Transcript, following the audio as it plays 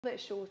bit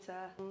shorter.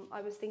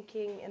 I was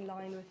thinking in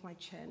line with my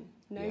chin.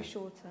 No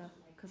shorter,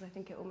 because I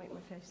think it will make my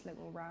face look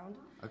more round.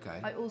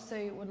 Okay. I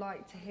also would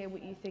like to hear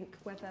what you think,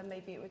 whether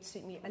maybe it would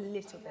suit me a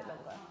little bit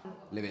longer.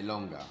 A little bit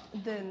longer?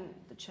 Than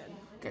the chin.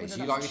 Okay, so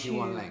you like it to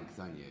one length,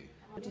 don't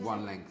you?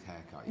 One length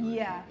haircut. You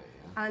yeah.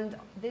 And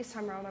this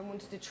time around I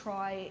wanted to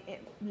try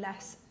it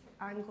less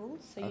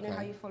angled, so you know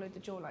how you followed the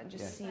jawline,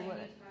 just see what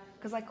it...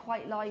 Because I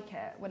quite like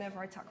it whenever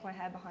I tuck my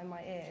hair behind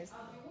my ears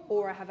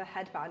or I have a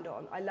headband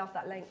on. I love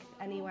that length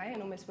anyway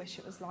and almost wish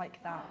it was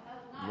like that.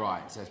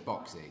 Right, so it's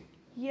boxy.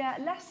 Yeah,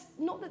 less,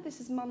 not that this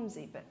is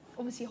mumsy, but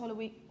obviously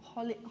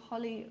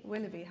Holly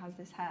Willoughby has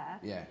this hair.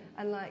 Yeah.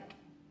 And like,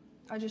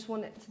 I just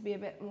want it to be a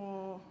bit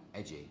more...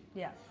 Edgy.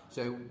 Yeah.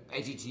 So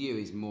edgy to you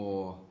is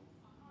more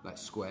like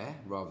square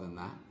rather than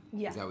that?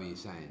 Yeah. Is that what you're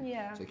saying?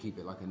 Yeah. So keep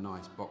it like a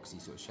nice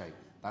boxy sort of shape.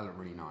 That look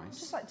really nice. I'd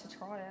just like to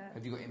try it.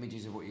 Have you got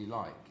images of what you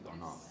like or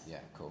not?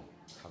 Yeah, cool.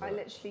 I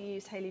literally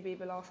used Hailey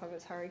Bieber last time,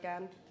 it's her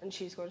again, and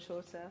she's gone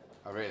shorter.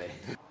 Oh, really?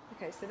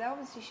 Okay, so there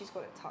obviously she's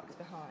got it tucked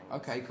behind.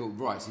 Okay, cool.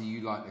 Right, so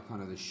you like the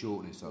kind of the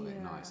shortness of it,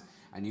 nice.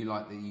 And you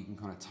like that you can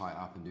kind of tie it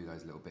up and do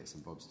those little bits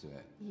and bobs to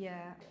it.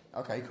 Yeah.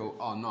 Okay, cool.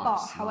 Oh, nice. But,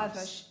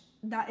 however,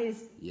 that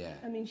is... Yeah.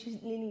 I mean, she's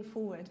leaning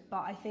forward, but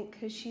I think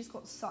because she's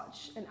got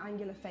such an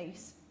angular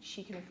face,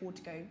 she can afford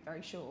to go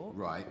very short.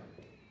 Right.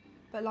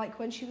 But like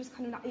when she was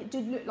kind of, it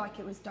did look like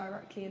it was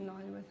directly in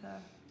line with her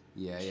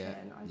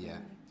chin. Yeah.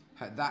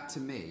 That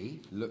to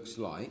me looks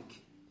like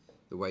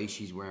the way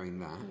she's wearing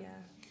that. Yeah.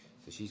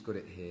 So she's got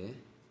it here.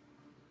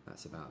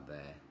 That's about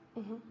there,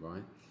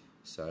 right?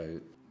 So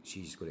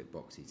she's got it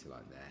boxy to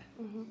like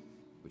there,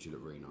 which will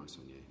look really nice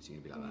on you. So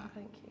you're gonna be like that.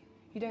 Thank you.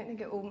 You don't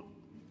think it will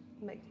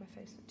make my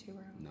face look too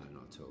round? No,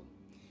 not at all.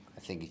 I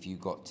think if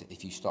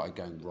you started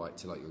going right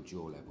to like your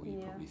jaw level,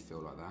 you'd probably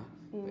feel like that.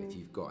 But if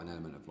you've got an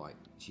element of like,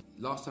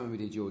 last time we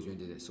did yours, we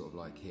did it sort of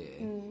like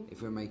here.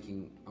 If we're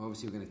making,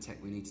 obviously we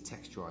need to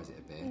texturize it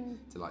a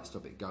bit to like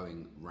stop it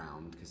going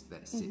round because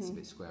that sits a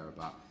bit squarer.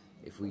 But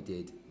if we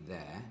did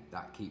there,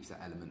 that keeps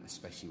that element,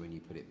 especially when you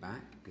put it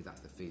back, because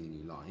that's the feeling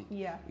you like.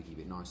 Yeah. We keep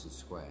it nice and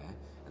square,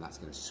 and that's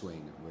going to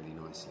swing really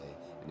nicely,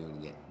 and you're going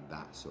to get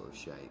that sort of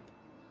shape.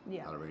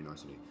 Yeah. That'll look really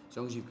nice on you. As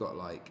long as you've got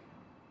like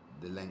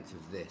the length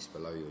of this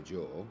below your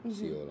jaw,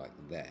 so you're like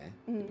there,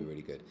 it'd be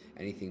really good.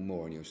 Anything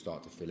more and you'll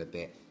start to feel a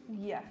bit...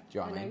 Yeah, do you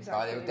know what I mean?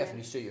 Exactly, it'll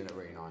definitely suit you and look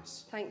really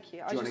nice. Thank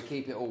you. Do you want to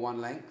keep it all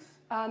one length?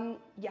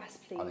 Yes,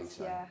 please. I think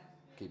so. Yeah.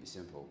 Keep it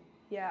simple.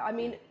 Yeah, I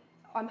mean,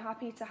 I'm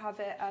happy to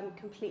have it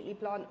completely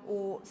blunt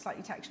or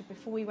slightly textured.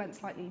 Before we went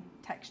slightly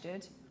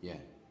textured. Yeah.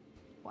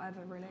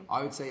 Whatever, really.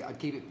 I would say I'd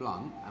keep it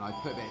blunt and I'd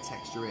put a bit of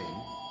texture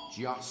in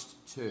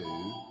just to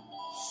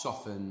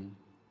soften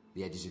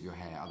the edges of your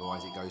hair.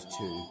 Otherwise it goes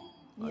too...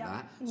 like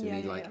that, so you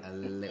need like a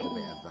little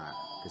bit of that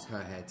because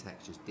her hair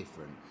texture is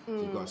different. So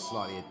you've got to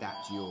slightly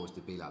adapt yours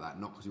to be like that,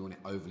 not because you want it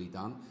overly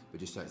done, but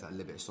just so it's that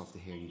little bit softer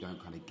here and you don't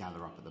kind of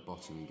gather up at the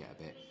bottom and get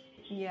a bit.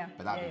 Yeah.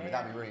 But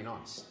that'd be really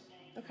nice.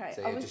 Okay,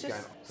 so I was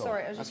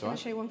just going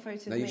to show you one photo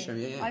of me. You show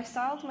me, I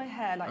styled my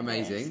hair like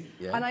amazing,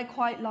 this, and I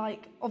quite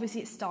like.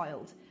 Obviously, it's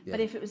styled, but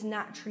if it was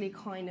naturally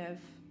kind of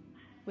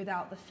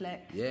without the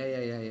flick.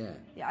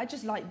 Yeah, I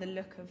just like the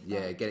look of.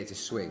 Yeah, get it to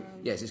swing.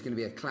 Yes, it's going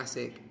to be a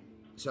classic.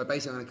 So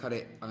basically I'm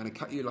going to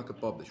cut you like a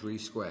bob that's really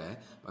square,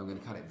 but I'm going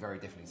to cut it very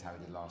differently to how we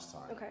did last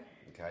time. Okay.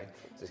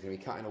 So it's going to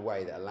be cut in a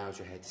way that allows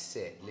your hair to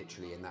sit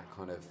literally in that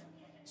kind of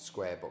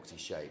square boxy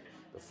shape.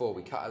 Before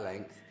we cut a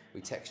length,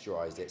 we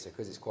texturized it, so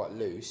because it's quite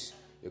loose,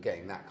 you're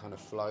getting that kind of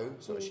flow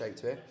sort of shape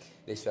to it.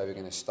 This way we're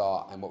going to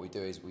start, and what we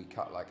do is we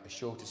cut like a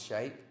shorter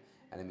shape,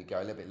 and then we go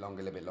a little bit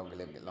longer, a little bit longer, a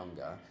little bit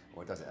longer. And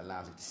what it does, it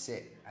allows it to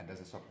sit and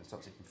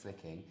stops it from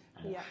flicking,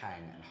 and will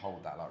hang and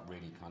hold that like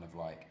really kind of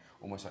like,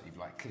 almost like you've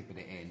like clipped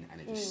it in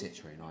and it just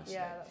sits really nicely.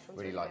 Yeah, that sounds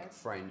really like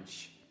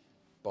French,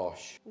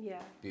 Bosch,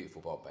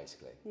 beautiful bob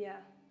basically. Yeah.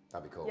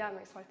 That'd be cool. Yeah, I'm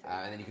excited.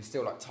 And then you can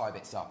still like tie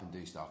bits up and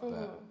do stuff,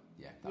 but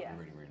yeah, that'd be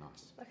really, really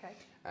nice. Okay.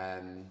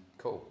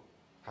 Cool.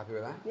 Happy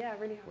with that? Yeah,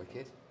 really happy.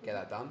 Wicked. Get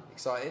that done.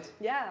 Excited?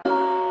 Yeah.